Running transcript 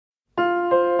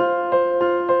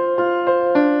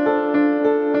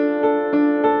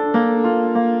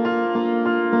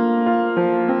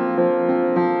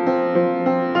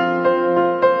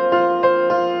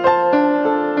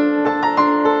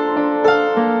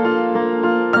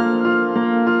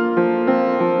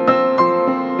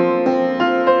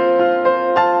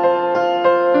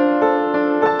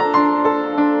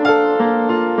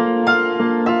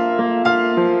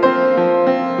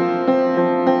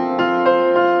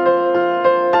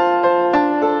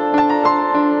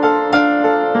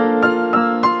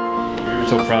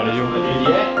So proud of you.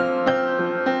 Yeah.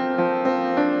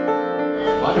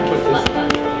 Why don't you put this in?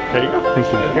 There you go. Thank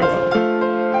you. There you go.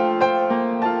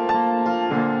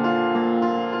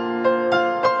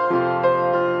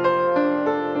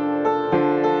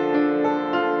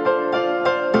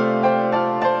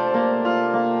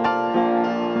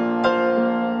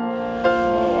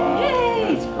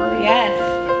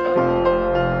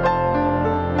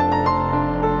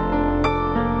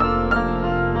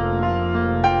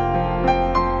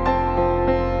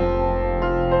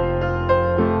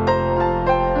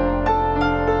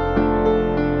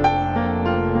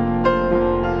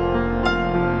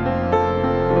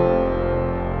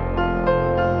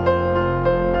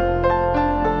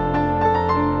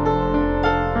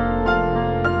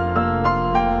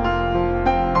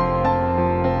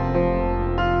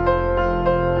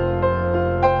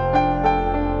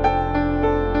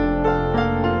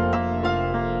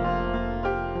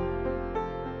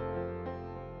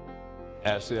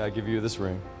 Ashley, I give you this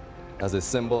ring as a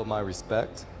symbol of my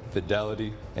respect,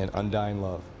 fidelity, and undying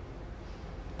love.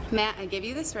 Matt, I give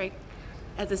you this ring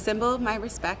as a symbol of my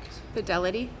respect,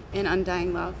 fidelity, and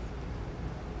undying love.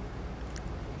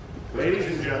 Ladies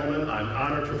and gentlemen, I'm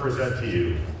honored to present to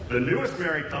you the newest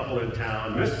married couple in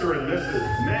town, Mr. and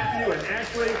Mrs. Matthew and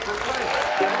Ashley Perplay.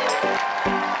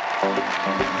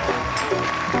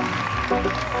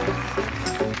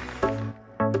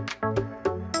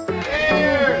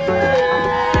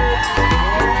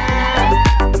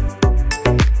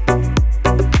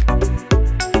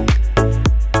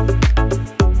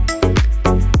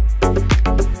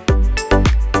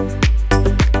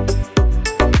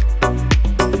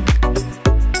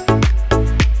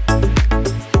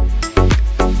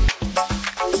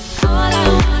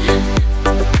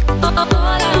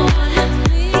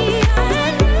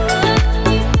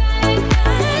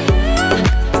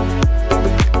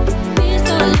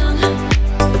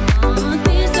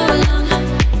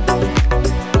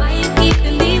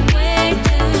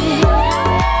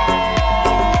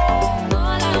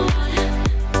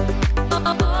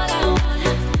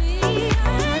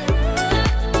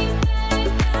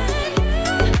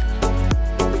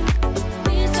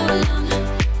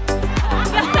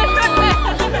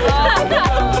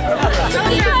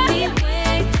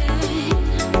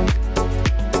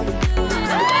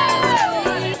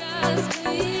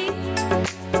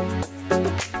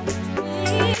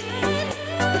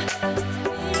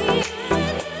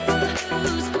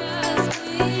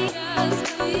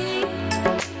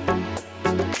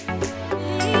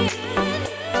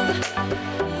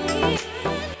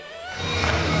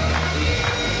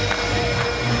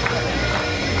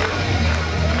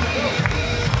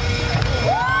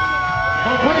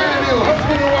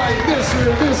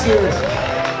 This is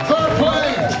third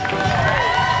place.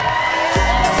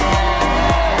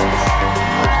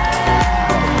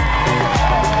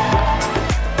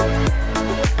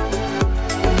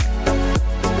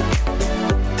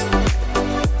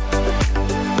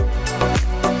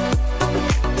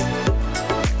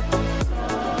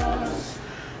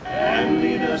 And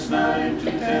lead us not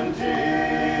into temptation,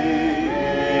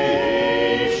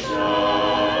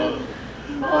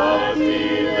 but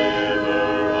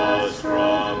deliver us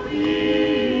from evil.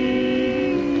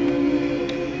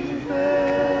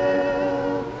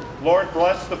 Lord,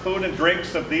 bless the food and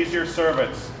drinks of these your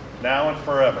servants, now and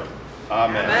forever.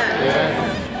 Amen.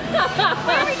 Amen.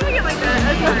 Why are we doing it like that?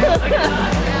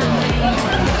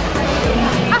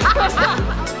 That's fine.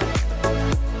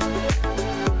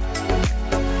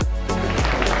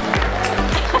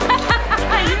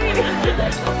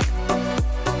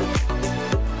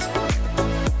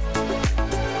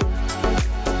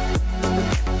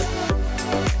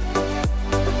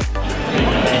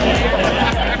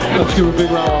 Let's give a big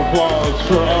round of applause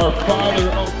for our father.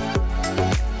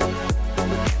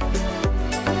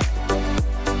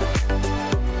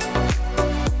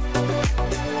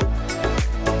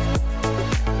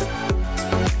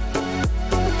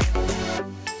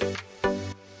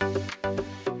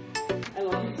 I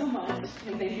love you so much,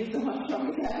 and thank you so much for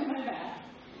always having my back.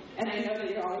 And I know that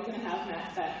you're always going to have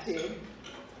Matt's back too,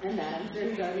 and that I'm sure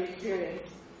he's already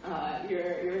experienced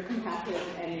your compassion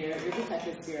and your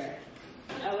protective spirit.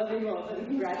 I love you both, and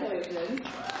congratulations.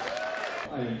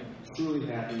 I am truly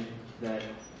happy that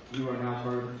you are now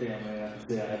part of the family, and I can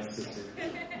say I have a sister.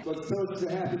 Let's toast a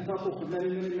happy couple for many,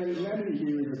 many, many, many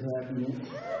years of happiness.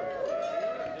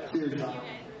 Cheers, Tom.